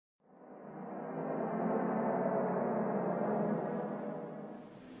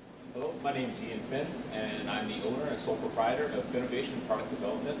My name is Ian Finn, and I'm the owner and sole proprietor of Finnovation Product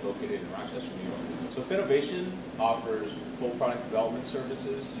Development located in Rochester, New York. So Finnovation offers full product development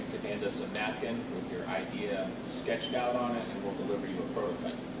services. You can hand us a napkin with your idea sketched out on it, and we'll deliver you a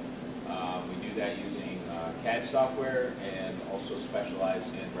prototype. We do that using CAD software and also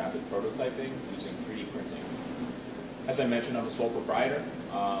specialize in rapid prototyping using 3D printing. As I mentioned, I'm a sole proprietor.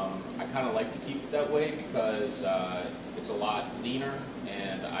 I kind of like to keep it that way because it's a lot leaner,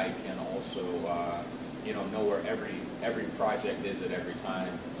 and I can also know where every project is at every time,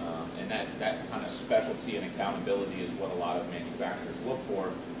 and that kind of specialty and accountability is what a lot of manufacturers look for.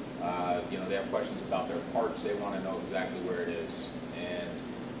 They have questions about their parts. They want to know exactly where it is, and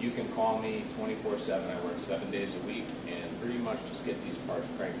you can call me 24/7. I work 7 days a week, and pretty much just get these parts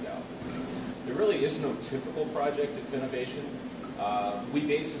cranked out. There really is no typical project at Finnovation. We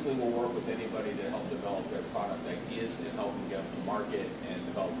basically will work with anybody to help develop their product ideas and help them get them to market and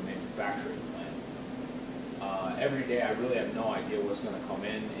develop a manufacturing plan. Every day I really have no idea what's going to come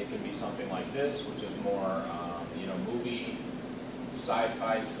in. It can be something like this, which is more movie,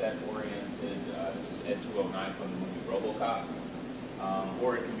 sci-fi set oriented. This is Ed 209 from the movie RoboCop.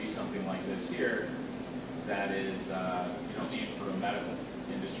 Or it can be something like this here that is aimed for the medical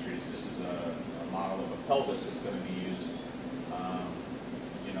industries. This is a model of a pelvis that's going to be used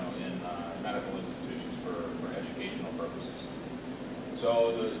in medical institutions for educational purposes.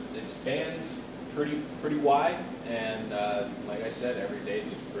 So it spans pretty wide, and like I said, every day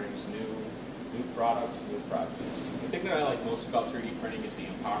just brings new products, new projects. The thing that I like most about 3D printing is the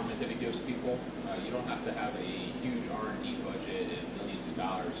empowerment that it gives people. You don't have to have a huge R&D budget and millions of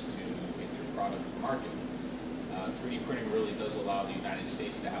dollars to get your product to market. 3D printing really does allow the United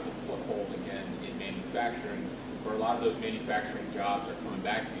States to have a foothold again in manufacturing, where a lot of those manufacturing jobs are coming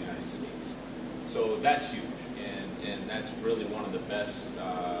back to the United States. So that's huge, and that's really one of the best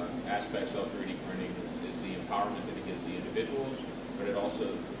aspects of 3D printing is the empowerment that it gives the individuals, but it also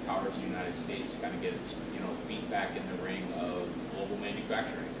empowers the United States to kind of get its feet back in the ring of global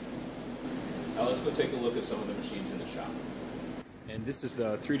manufacturing. Now let's go take a look at some of the machines in the shop. And this is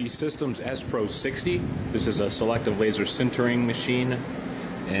the 3D Systems S Pro 60. This is a selective laser sintering machine,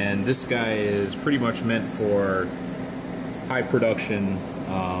 and this guy is pretty much meant for high production,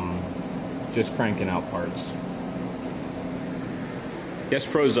 just cranking out parts. The S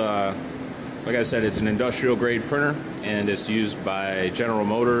Pro's, like I said, it's an industrial grade printer, and it's used by General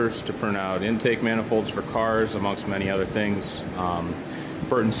Motors to print out intake manifolds for cars, amongst many other things.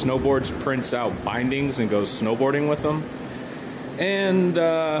 Burton Snowboards prints out bindings and goes snowboarding with them. And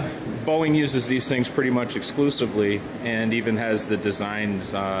Boeing uses these things pretty much exclusively, and even has the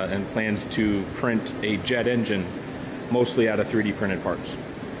designs and plans to print a jet engine mostly out of 3D printed parts.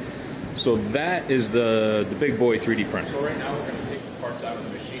 So that is the big boy 3D printer. So right now we're going to take the parts out of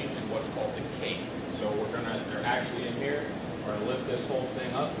the machine in what's called the cake. So they're actually in here. We're going to lift this whole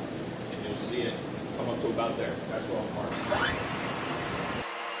thing up, and you'll see it come up to about there. That's where I'm marking.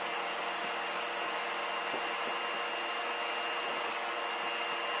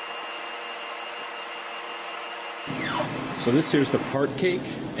 So this here's the part cake,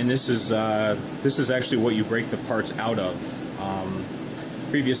 and this is actually what you break the parts out of.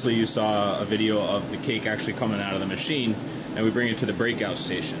 Previously you saw a video of the cake actually coming out of the machine, and we bring it to the breakout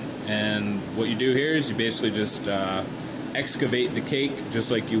station. And what you do here is you basically just excavate the cake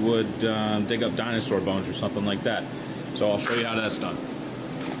just like you would dig up dinosaur bones or something like that. So I'll show you how that's done.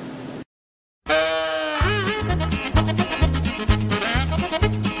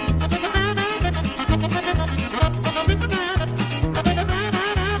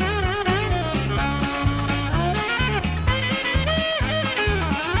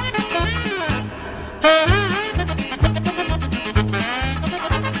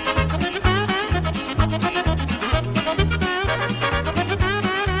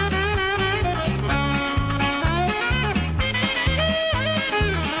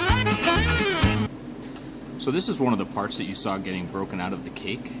 So this is one of the parts that you saw getting broken out of the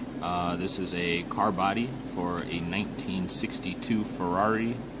cake. This is a car body for a 1962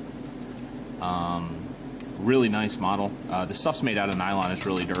 Ferrari. Really nice model. The stuff's made out of nylon. It's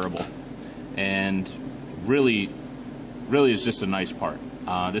really durable, and really is just a nice part.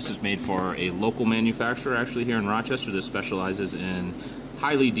 This is made for a local manufacturer actually here in Rochester that specializes in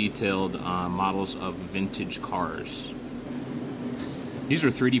highly detailed models of vintage cars. These are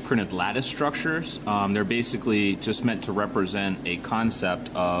 3D printed lattice structures. They're basically just meant to represent a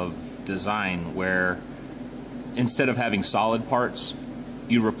concept of design where instead of having solid parts,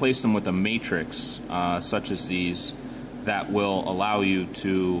 you replace them with a matrix such as these that will allow you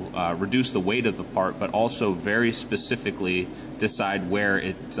to reduce the weight of the part, but also very specifically decide where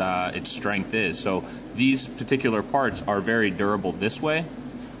its strength is. So these particular parts are very durable this way,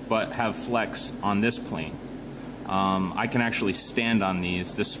 but have flex on this plane. I can actually stand on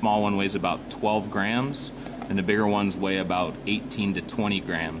these. This small one weighs about 12 grams, and the bigger ones weigh about 18 to 20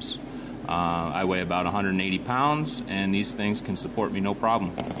 grams. I weigh about 180 pounds, and these things can support me no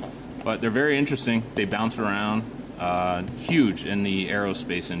problem. But they're very interesting. They bounce around, huge in the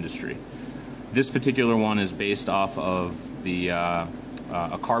aerospace industry. This particular one is based off of a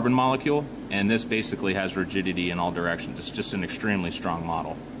carbon molecule, and this basically has rigidity in all directions. It's just an extremely strong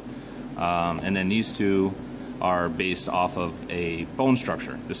model. And then these two are based off of a bone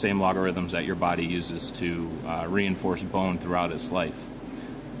structure, the same logarithms that your body uses to reinforce bone throughout its life.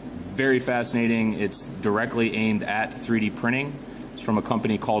 Very fascinating. It's directly aimed at 3D printing. It's from a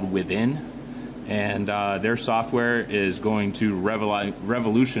company called Within, and their software is going to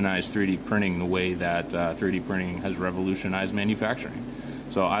revolutionize 3D printing the way that 3D printing has revolutionized manufacturing.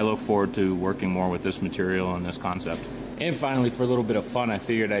 So I look forward to working more with this material and this concept. And finally, for a little bit of fun, I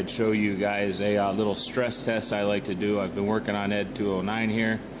figured I'd show you guys a little stress test I like to do. I've been working on Ed 209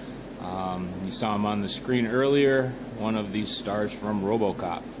 here. You saw him on the screen earlier, one of these stars from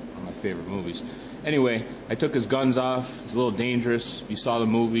RoboCop, one of my favorite movies. Anyway, I took his guns off. It's a little dangerous. If you saw the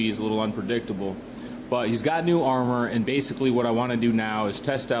movie, he's a little unpredictable. But he's got new armor, and basically what I want to do now is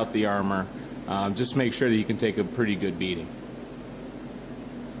test out the armor, just make sure that he can take a pretty good beating.